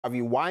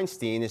Harvey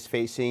Weinstein is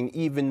facing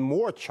even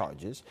more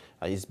charges.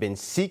 He's been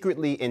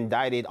secretly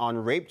indicted on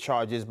rape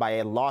charges by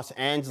a Los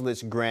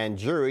Angeles grand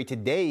jury.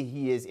 Today,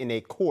 he is in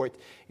a court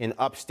in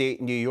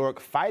upstate New York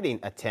fighting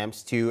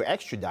attempts to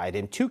extradite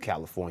him to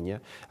California.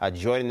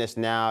 Joining us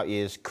now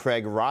is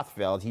Craigh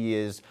Rothfeld. He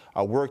has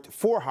worked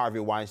for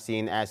Harvey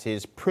Weinstein as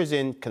his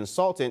prison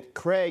consultant.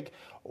 Craigh,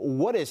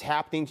 what is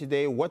happening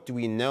today? What do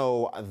we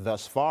know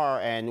thus far?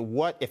 And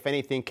what, if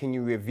anything, can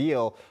you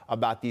reveal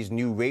about these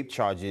new rape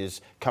charges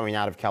coming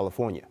out of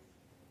California?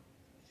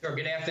 Sure.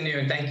 Good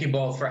afternoon. Thank you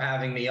both for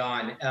having me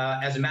on.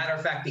 As a matter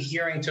of fact, the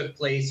hearing took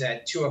place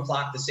at 2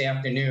 o'clock this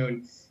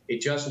afternoon.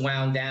 It just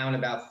wound down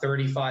about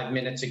 35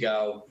 minutes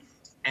ago.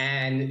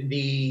 And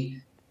the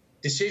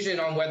decision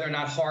on whether or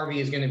not Harvey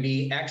is going to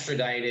be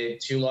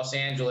extradited to Los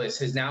Angeles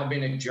has now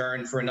been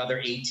adjourned for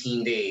another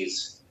 18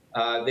 days.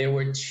 There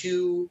were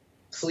two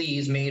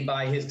pleas made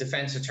by his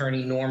defense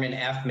attorney, Norman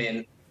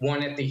Effman,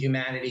 one at the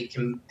humanity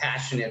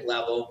compassionate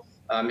level.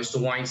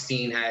 Mr.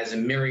 Weinstein has a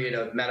myriad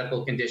of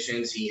medical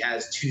conditions. He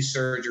has 2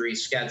 surgeries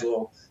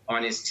scheduled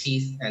on his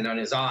teeth and on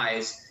his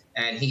eyes,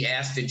 and he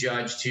asked the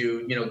judge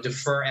to,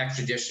 defer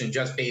extradition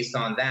just based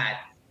on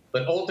that.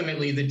 But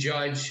ultimately, the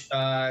judge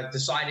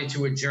decided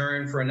to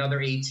adjourn for another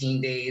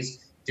 18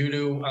 days due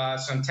to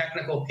some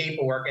technical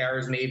paperwork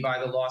errors made by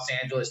the Los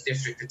Angeles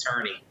district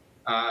attorney.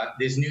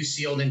 This new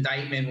sealed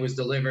indictment was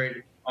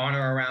delivered on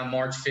or around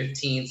March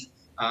 15th,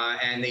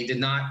 and they did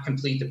not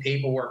complete the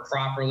paperwork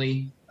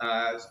properly.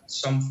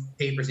 Some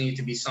papers needed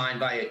to be signed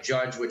by a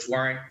judge, which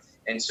weren't.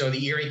 And so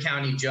the Erie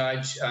County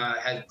judge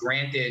had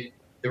granted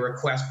the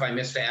request by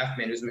Mr.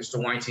 Effman, who's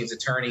Mr. Weinstein's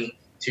attorney,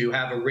 to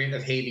have a writ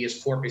of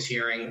habeas corpus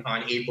hearing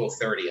on April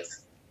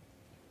 30th.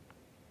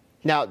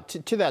 Now,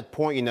 to that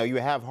point, you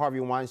have Harvey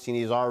Weinstein.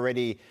 He's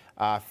already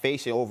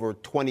facing over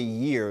 20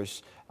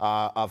 years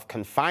of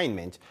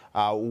confinement.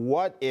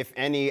 What, if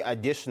any,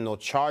 additional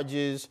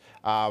charges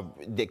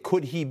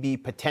could he be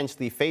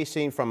potentially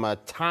facing from a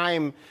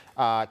time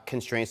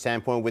constraint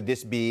standpoint? Would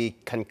this be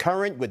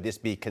concurrent? Would this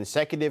be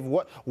consecutive?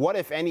 What,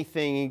 if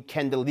anything,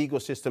 can the legal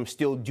system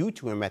still do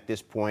to him at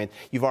this point?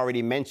 You've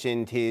already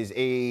mentioned his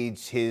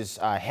age, his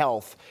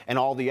health, and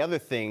all the other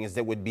things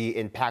that would be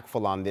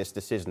impactful on this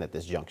decision at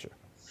this juncture.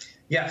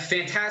 Yeah,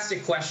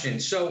 fantastic question.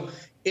 So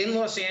in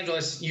Los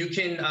Angeles, you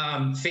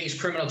can face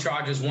criminal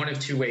charges one of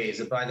 2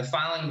 ways: by the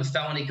filing of a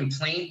felony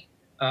complaint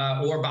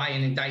or by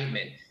an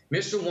indictment.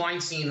 Mr.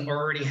 Weinstein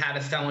already had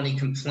a felony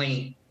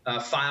complaint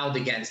filed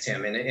against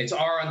him. And it's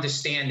our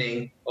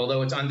understanding,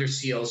 although it's under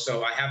seal,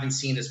 so I haven't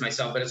seen this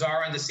myself, but it's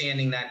our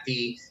understanding that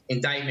the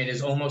indictment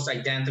is almost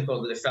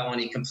identical to the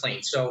felony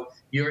complaint. So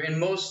you're in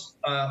most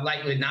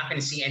likely not going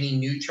to see any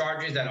new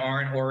charges that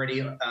aren't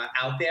already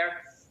out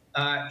there.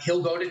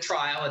 He'll go to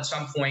trial at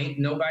some point.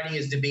 Nobody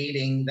is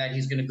debating that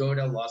he's going to go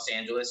to Los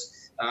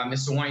Angeles.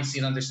 Mr.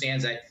 Weinstein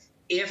understands that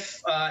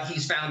if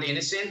he's found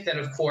innocent, then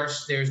of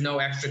course there's no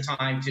extra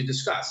time to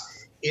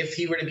discuss. If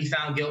he were to be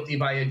found guilty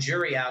by a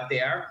jury out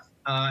there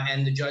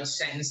and the judge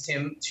sentenced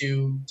him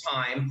to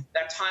time,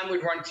 that time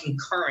would run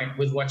concurrent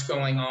with what's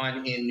going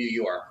on in New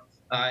York.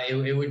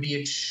 It would be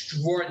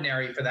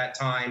extraordinary for that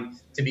time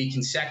to be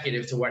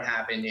consecutive to what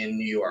happened in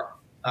New York.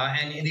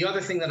 And the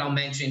other thing that I'll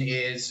mention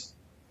is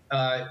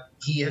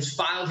he has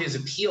filed his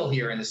appeal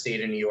here in the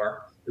state of New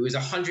York. It was a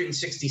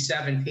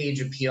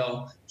 167-page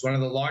appeal. It's one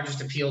of the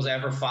largest appeals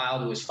ever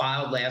filed. It was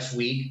filed last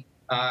week.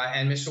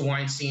 And Mr.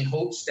 Weinstein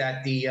hopes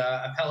that the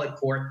appellate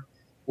court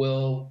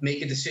will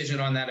make a decision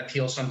on that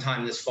appeal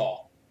sometime this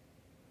fall.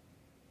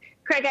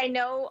 Craigh, I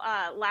know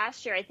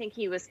last year, I think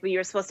we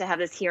were supposed to have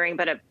this hearing,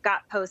 but it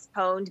got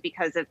postponed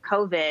because of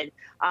COVID.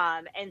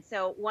 And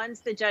so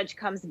once the judge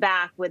comes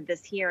back with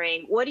this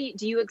hearing,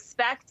 do you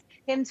expect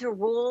him to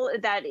rule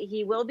that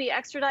he will be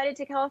extradited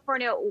to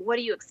California? What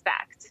do you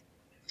expect?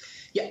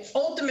 Yeah,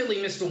 ultimately,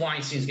 Mr.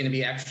 Weinstein is going to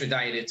be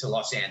extradited to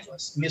Los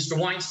Angeles. Mr.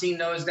 Weinstein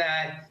knows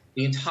that.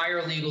 The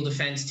entire legal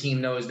defense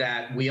team knows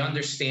that. We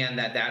understand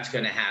that that's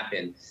going to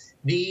happen.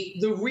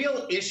 The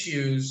real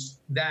issues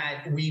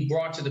that we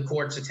brought to the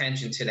court's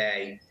attention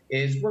today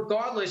is,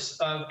 regardless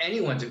of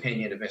anyone's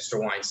opinion of Mr.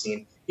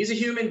 Weinstein, he's a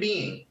human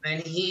being,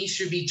 and he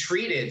should be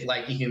treated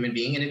like a human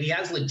being. And if he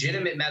has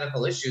legitimate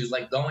medical issues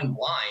like going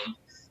blind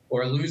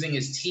or losing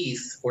his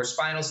teeth or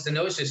spinal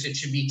stenosis, it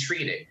should be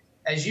treated.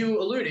 As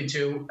you alluded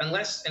to,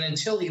 unless and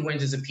until he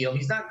wins his appeal,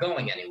 he's not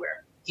going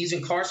anywhere. He's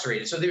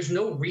incarcerated. So there's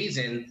no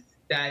reason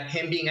that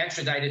him being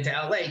extradited to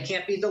LA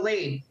can't be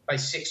delayed by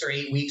 6 or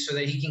 8 weeks so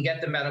that he can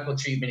get the medical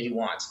treatment he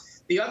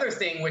wants. The other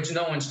thing, which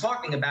no one's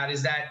talking about,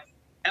 is that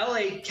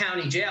LA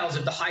County jails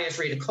have the highest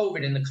rate of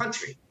COVID in the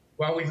country.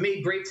 While we've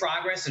made great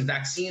progress and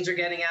vaccines are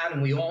getting out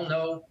and we all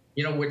know,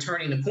 we're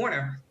turning the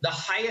corner, the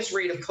highest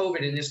rate of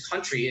COVID in this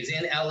country is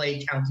in LA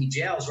County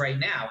jails right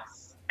now.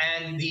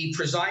 And the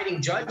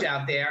presiding judge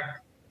out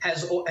there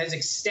has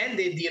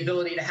extended the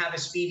ability to have a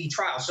speedy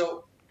trial.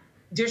 So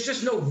there's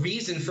just no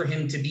reason for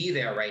him to be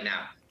there right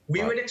now.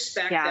 We would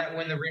expect that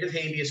when the writ of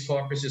habeas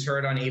corpus is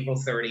heard on April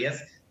 30th,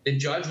 the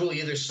judge will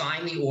either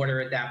sign the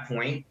order at that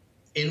point,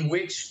 in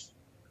which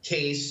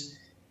case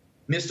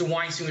Mr.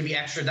 Weinstein would be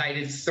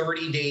extradited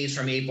 30 days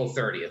from April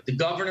 30th. The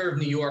governor of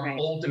New York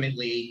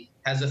ultimately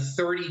has a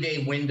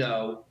 30-day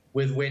window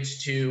with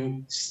which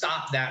to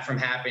stop that from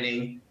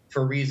happening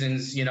for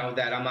reasons,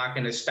 that I'm not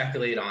going to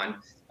speculate on.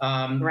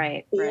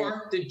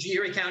 Or the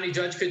Erie County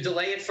judge could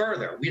delay it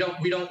further. We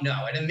don't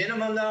know. At a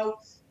minimum, though,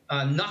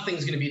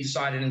 nothing's going to be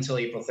decided until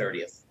April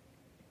 30th.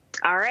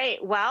 All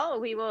right. Well,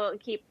 we will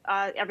keep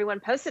everyone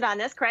posted on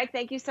this. Craig,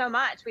 thank you so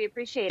much. We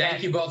appreciate it.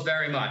 Thank you both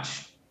very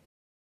much.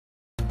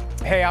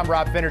 Hey, I'm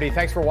Rob Finnerty.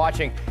 Thanks for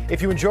watching.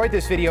 If you enjoyed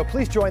this video,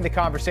 please join the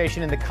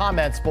conversation in the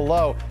comments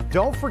below.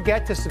 Don't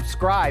forget to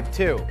subscribe,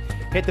 too.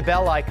 Hit the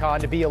bell icon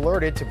to be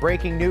alerted to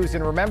breaking news.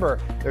 And remember,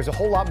 there's a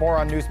whole lot more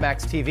on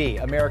Newsmax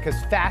TV, America's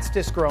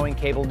fastest growing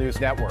cable news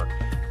network.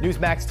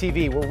 Newsmax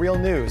TV, where real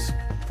news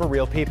for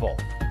real people.